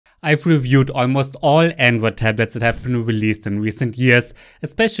I've reviewed almost all Android tablets that have been released in recent years,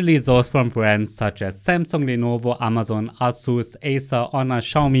 especially those from brands such as Samsung, Lenovo, Amazon, Asus, Acer, Honor,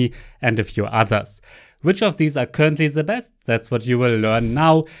 Xiaomi, and a few others. Which of these are currently the best? That's what you will learn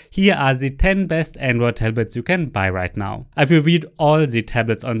now. Here are the 10 best Android tablets you can buy right now. I've reviewed all the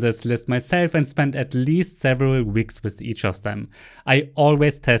tablets on this list myself and spent at least several weeks with each of them. I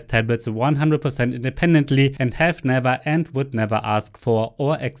always test tablets 100% independently and have never and would never ask for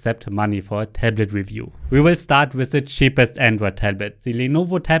or accept money for a tablet review. We will start with the cheapest Android tablet. The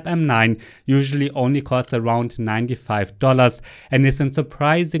Lenovo Tab M9 usually only costs around $95 and is a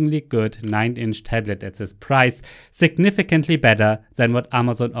surprisingly good 9-inch tablet at this price, significantly better than what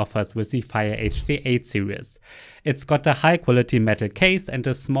Amazon offers with the Fire HD 8 series. It's got a high quality metal case and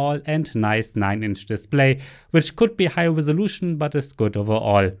a small and nice 9-inch display, which could be high resolution but is good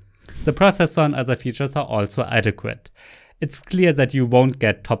overall. The processor and other features are also adequate. It's clear that you won't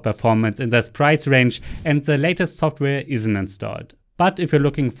get top performance in this price range and the latest software isn't installed. But if you're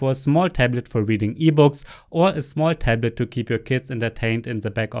looking for a small tablet for reading ebooks or a small tablet to keep your kids entertained in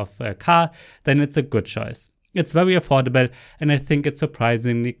the back of a car, then it's a good choice. It's very affordable and I think it's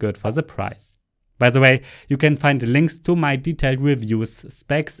surprisingly good for the price. By the way, you can find links to my detailed reviews,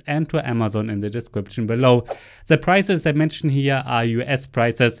 specs and to Amazon in the description below. The prices I mention here are US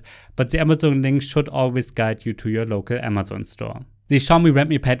prices, but the Amazon link should always guide you to your local Amazon store. The Xiaomi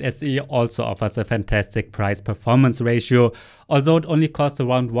Redmi Pad SE also offers a fantastic price-performance ratio. Although it only costs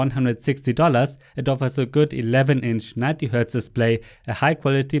around $160, it offers a good 11-inch 90Hz display, a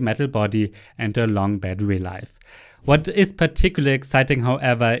high-quality metal body, and a long battery life. What is particularly exciting,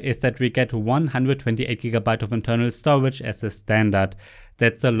 however, is that we get 128GB of internal storage as a standard.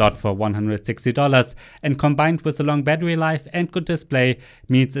 That's a lot for $160, and combined with a long battery life and good display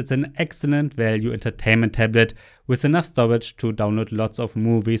means it's an excellent value entertainment tablet with enough storage to download lots of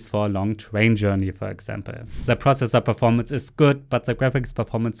movies for a long train journey, for example. The processor performance is good, but the graphics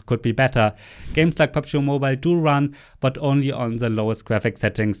performance could be better. Games like PUBG Mobile do run, but only on the lowest graphics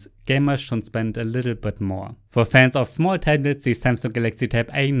settings. Gamers should spend a little bit more. For fans of small tablets, the Samsung Galaxy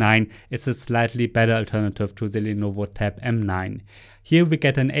Tab A9 is a slightly better alternative to the Lenovo Tab M9. Here we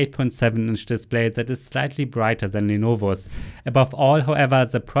get an 8.7-inch display that is slightly brighter than Lenovo's. Above all, however,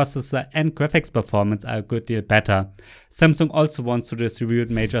 the processor and graphics performance are a good deal better. Samsung also wants to distribute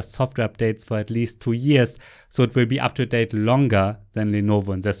major software updates for at least 2 years, so it will be up to date longer than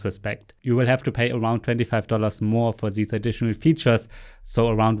Lenovo in this respect. You will have to pay around $25 more for these additional features, so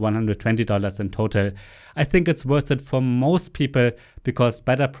around $120 in total. I think it's worth it for most people because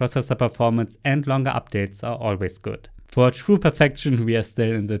better processor performance and longer updates are always good. For true perfection, we are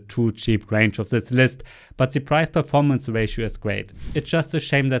still in the too cheap range of this list, but the price-performance ratio is great. It's just a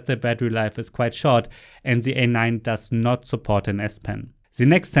shame that the battery life is quite short and the A9 does not support an S Pen. The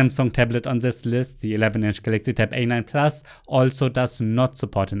next Samsung tablet on this list, the 11-inch Galaxy Tab A9 Plus, also does not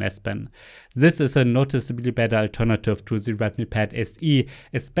support an S Pen. This is a noticeably better alternative to the Redmi Pad SE,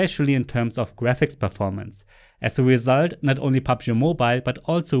 especially in terms of graphics performance. As a result, not only PUBG Mobile, but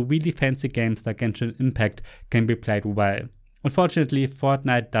also really fancy games like Genshin Impact can be played well. Unfortunately,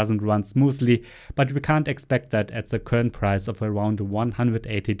 Fortnite doesn't run smoothly, but we can't expect that at the current price of around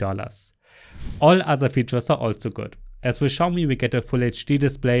 $180. All other features are also good. As with Xiaomi, we get a Full HD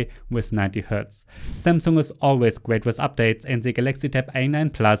display with 90Hz. Samsung is always great with updates, and the Galaxy Tab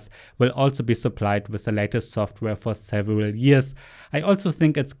A9 Plus will also be supplied with the latest software for several years. I also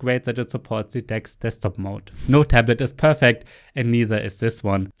think it's great that it supports the DeX desktop mode. No tablet is perfect, and neither is this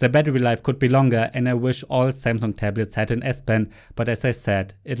one. The battery life could be longer, and I wish all Samsung tablets had an S Pen, but as I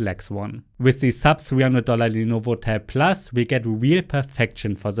said, it lacks one. With the sub $300 Lenovo Tab Plus, we get real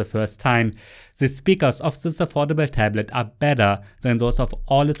perfection for the first time. The speakers of this affordable tablet are better than those of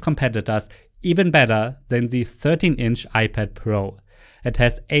all its competitors, even better than the 13-inch iPad Pro. It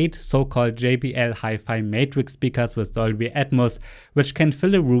has 8 so-called JBL Hi-Fi Matrix speakers with Dolby Atmos, which can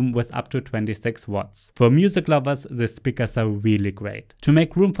fill a room with up to 26 watts. For music lovers, the speakers are really great. To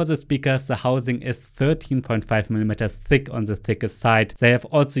make room for the speakers, the housing is 13.5mm thick on the thickest side. They have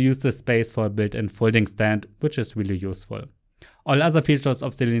also used the space for a built-in folding stand, which is really useful. All other features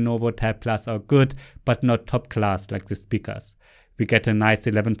of the Lenovo Tab Plus are good, but not top class like the speakers. We get a nice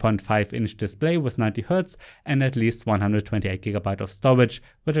 11.5-inch display with 90Hz and at least 128GB of storage,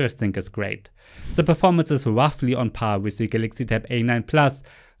 which I think is great. The performance is roughly on par with the Galaxy Tab A9 Plus,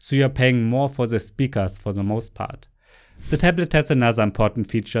 so you're paying more for the speakers for the most part. The tablet has another important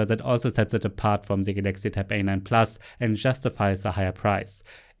feature that also sets it apart from the Galaxy Tab A9 Plus and justifies a higher price.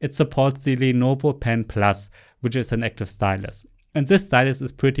 It supports the Lenovo Pen Plus, which is an active stylus. And this stylus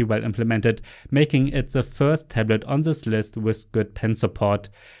is pretty well implemented, making it the first tablet on this list with good pen support.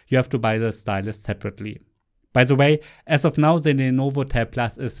 You have to buy the stylus separately. By the way, as of now, the Lenovo Tab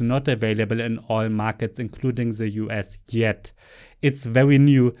Plus is not available in all markets, including the US yet. It's very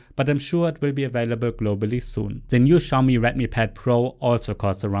new, but I'm sure it will be available globally soon. The new Xiaomi Redmi Pad Pro also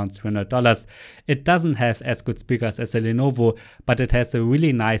costs around $300. It doesn't have as good speakers as the Lenovo, but it has a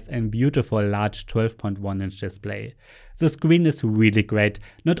really nice and beautiful large 12.1-inch display. The screen is really great,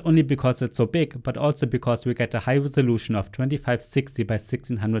 not only because it's so big, but also because we get a high resolution of 2560 by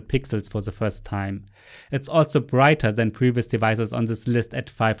 1600 pixels for the first time. It's also brighter than previous devices on this list at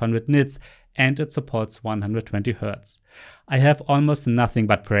 500 nits, and it supports 120 Hz. I have almost nothing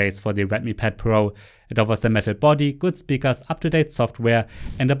but praise for the Redmi Pad Pro. It offers a metal body, good speakers, up-to-date software,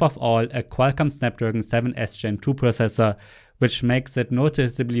 and above all a Qualcomm Snapdragon 7S Gen 2 processor, which makes it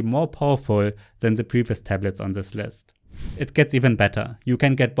noticeably more powerful than the previous tablets on this list. It gets even better. You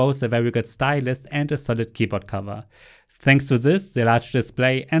can get both a very good stylus and a solid keyboard cover. Thanks to this, the large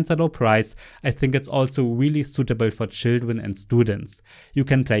display and the low price, I think it's also really suitable for children and students. You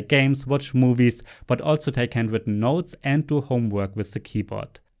can play games, watch movies, but also take handwritten notes and do homework with the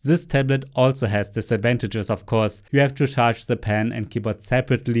keyboard. This tablet also has disadvantages, of course. You have to charge the pen and keyboard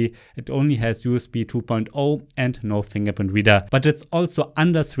separately. It only has USB 2.0 and no fingerprint reader, but it's also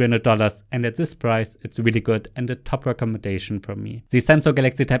under $300, and at this price it's really good and a top recommendation from me. The Samsung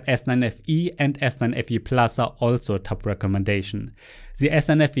Galaxy Tab S9 FE and S9 FE Plus are also a top recommendation. The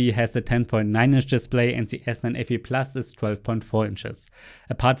S9 FE has a 10.9-inch display and the S9 FE Plus is 12.4 inches.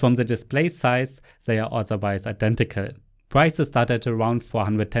 Apart from the display size, they are otherwise identical. Prices start at around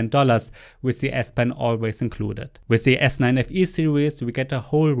 $410, with the S Pen always included. With the S9 FE series, we get a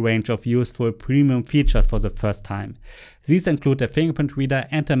whole range of useful premium features for the first time. These include a fingerprint reader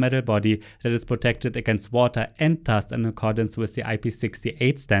and a metal body that is protected against water and dust in accordance with the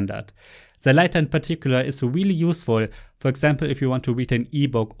IP68 standard. The lighter in particular is really useful, for example if you want to read an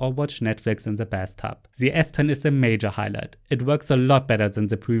ebook or watch Netflix in the bathtub. The S Pen is a major highlight. It works a lot better than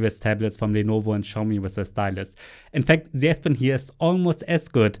the previous tablets from Lenovo and Xiaomi with the stylus. In fact, the S Pen here is almost as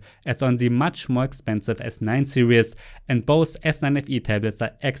good as on the much more expensive S9 series, and both S9 FE tablets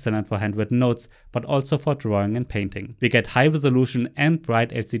are excellent for handwritten notes, but also for drawing and painting. We get high resolution and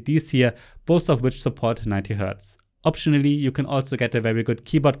bright LCDs here, both of which support 90 Hz. Optionally, you can also get a very good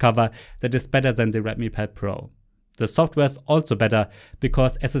keyboard cover that is better than the Redmi Pad Pro. The software is also better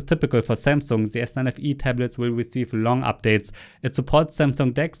because, as is typical for Samsung, the S9 FE tablets will receive long updates. It supports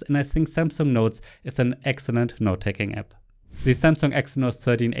Samsung DeX, and I think Samsung Notes is an excellent note-taking app. The Samsung Exynos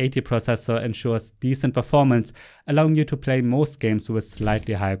 1380 processor ensures decent performance, allowing you to play most games with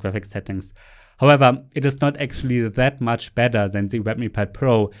slightly higher graphics settings. However, it is not actually that much better than the Redmi Pad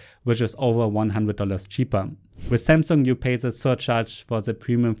Pro, which is over $100 cheaper. With Samsung, you pay the surcharge for the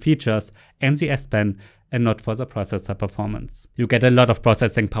premium features and the S Pen, and not for the processor performance. You get a lot of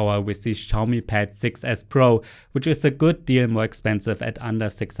processing power with the Xiaomi Pad 6s Pro, which is a good deal more expensive at under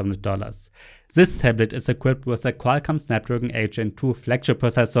 $600. This tablet is equipped with a Qualcomm Snapdragon 8 Gen 2 flagship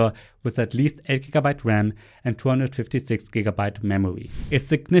processor with at least 8GB RAM and 256GB memory. It's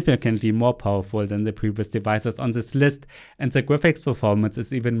significantly more powerful than the previous devices on this list, and the graphics performance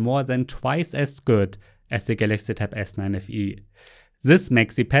is even more than twice as good as the Galaxy Tab S9 FE. This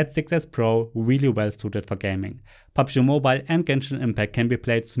makes the Pad 6s Pro really well suited for gaming. PUBG Mobile and Genshin Impact can be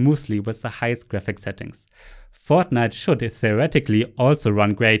played smoothly with the highest graphics settings. Fortnite should theoretically also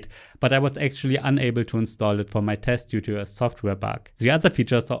run great, but I was actually unable to install it for my test due to a software bug. The other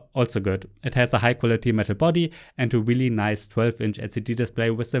features are also good. It has a high quality metal body and a really nice 12-inch LCD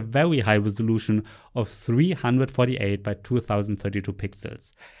display with a very high resolution of 348 by 2032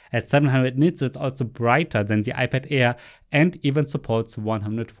 pixels. At 700 nits it's also brighter than the iPad Air and even supports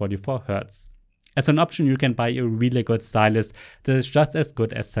 144 Hz. As an option, you can buy a really good stylus that is just as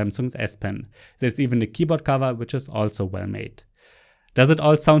good as Samsung's S Pen. There's even a keyboard cover which is also well made. Does it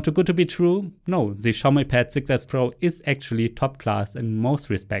all sound too good to be true? No, the Xiaomi Pad 6s Pro is actually top class in most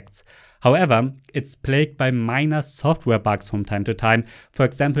respects. However, it's plagued by minor software bugs from time to time, for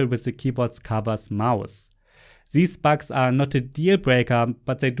example with the keyboard's cover's mouse. These bugs are not a deal breaker,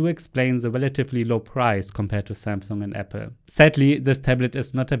 but they do explain the relatively low price compared to Samsung and Apple. Sadly, this tablet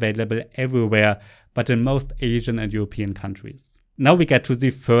is not available everywhere, but in most Asian and European countries. Now we get to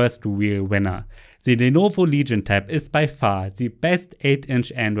the first real winner. The Lenovo Legion Tab is by far the best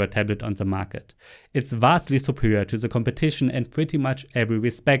 8-inch Android tablet on the market. It's vastly superior to the competition in pretty much every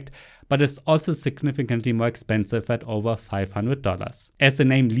respect, but is also significantly more expensive at over $500. As the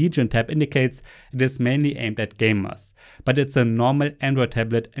name Legion Tab indicates, it is mainly aimed at gamers, but it's a normal Android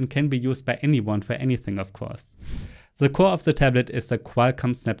tablet and can be used by anyone for anything, of course. The core of the tablet is the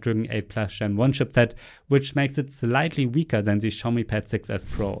Qualcomm Snapdragon 8 Plus Gen 1 chipset, which makes it slightly weaker than the Xiaomi Pad 6s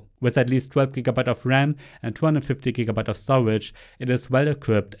Pro. With at least 12GB of RAM and 250GB of storage, it is well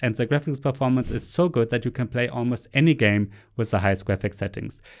equipped, and the graphics performance is so good that you can play almost any game with the highest graphics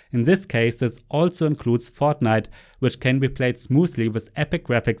settings. In this case, this also includes Fortnite, which can be played smoothly with epic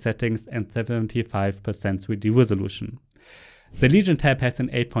graphics settings and 75% 3D resolution. The Legion Tab has an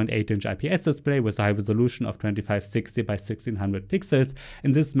 8.8-inch IPS display with a high resolution of 2560 by 1600 pixels,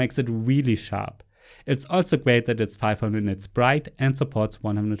 and this makes it really sharp. It's also great that it's 500 nits bright and supports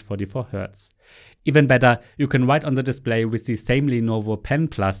 144Hz. Even better, you can write on the display with the same Lenovo Pen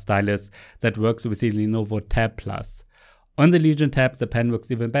Plus stylus that works with the Lenovo Tab Plus. On the Legion Tab, the pen works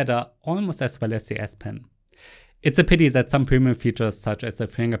even better, almost as well as the S Pen. It's a pity that some premium features such as the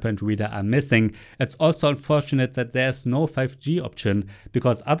fingerprint reader are missing. It's also unfortunate that there's no 5G option,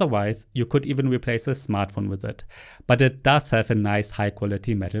 because otherwise you could even replace a smartphone with it. But it does have a nice high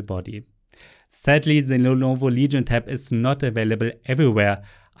quality metal body. Sadly, the Lenovo Legion Tab is not available everywhere.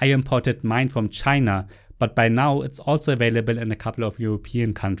 I imported mine from China, but by now it's also available in a couple of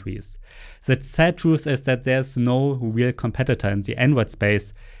European countries. The sad truth is that there's no real competitor in the Android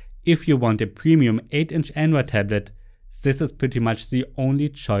space. If you want a premium 8-inch Android tablet, this is pretty much the only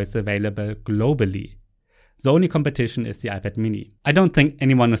choice available globally. The only competition is the iPad mini. I don't think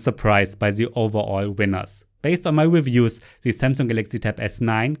anyone is surprised by the overall winners. Based on my reviews, the Samsung Galaxy Tab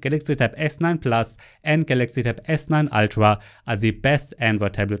S9, Galaxy Tab S9 Plus and Galaxy Tab S9 Ultra are the best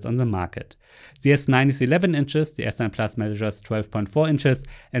Android tablets on the market. The S9 is 11 inches, the S9 Plus measures 12.4 inches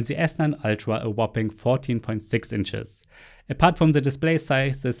and the S9 Ultra a whopping 14.6 inches. Apart from the display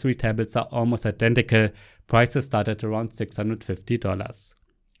size, the three tablets are almost identical. Prices start at around $650.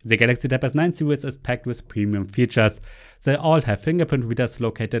 The Galaxy Tab S9 series is packed with premium features. They all have fingerprint readers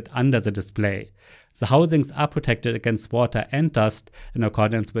located under the display. The housings are protected against water and dust in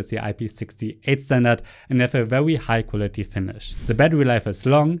accordance with the IP68 standard and have a very high quality finish. The battery life is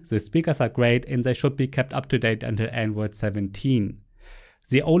long, the speakers are great, and they should be kept up to date until Android 17.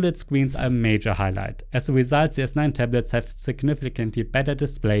 The OLED screens are a major highlight. As a result, the S9 tablets have significantly better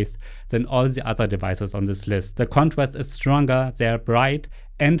displays than all the other devices on this list. The contrast is stronger, they are bright,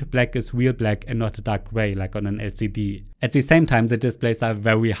 and black is real black and not a dark gray like on an LCD. At the same time, the displays are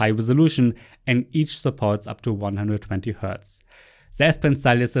very high resolution and each supports up to 120Hz. The S Pen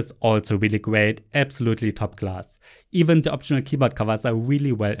stylus is also really great, absolutely top class. Even the optional keyboard covers are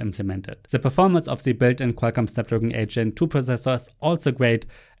really well implemented. The performance of the built-in Qualcomm Snapdragon 8 Gen 2 processor is also great,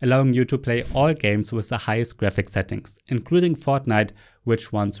 allowing you to play all games with the highest graphics settings, including Fortnite,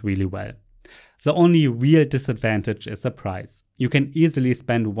 which runs really well. The only real disadvantage is the price. You can easily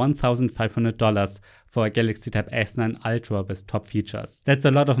spend $1,500 for a Galaxy Tab S9 Ultra with top features. That's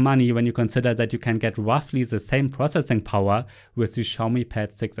a lot of money when you consider that you can get roughly the same processing power with the Xiaomi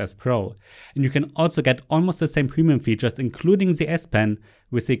Pad 6s Pro. And you can also get almost the same premium features, including the S Pen,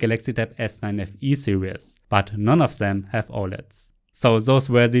 with the Galaxy Tab S9 FE series. But none of them have OLEDs. So those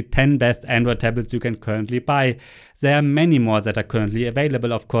were the 10 best Android tablets you can currently buy. There are many more that are currently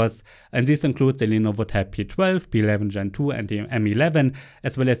available, of course, and these include the Lenovo Tab P12, P11 Gen 2 and the M11,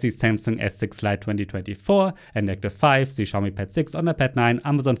 as well as the Samsung S6 Lite 2024, and Active 5, the Xiaomi Pad 6, Honor Pad 9,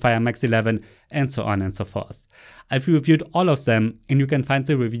 Amazon Fire Max 11, and so on and so forth. I've reviewed all of them, and you can find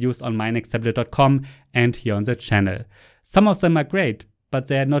the reviews on mynexttablet.com and here on the channel. Some of them are great, but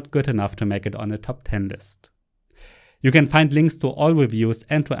they are not good enough to make it on a top 10 list. You can find links to all reviews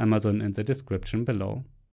and to Amazon in the description below.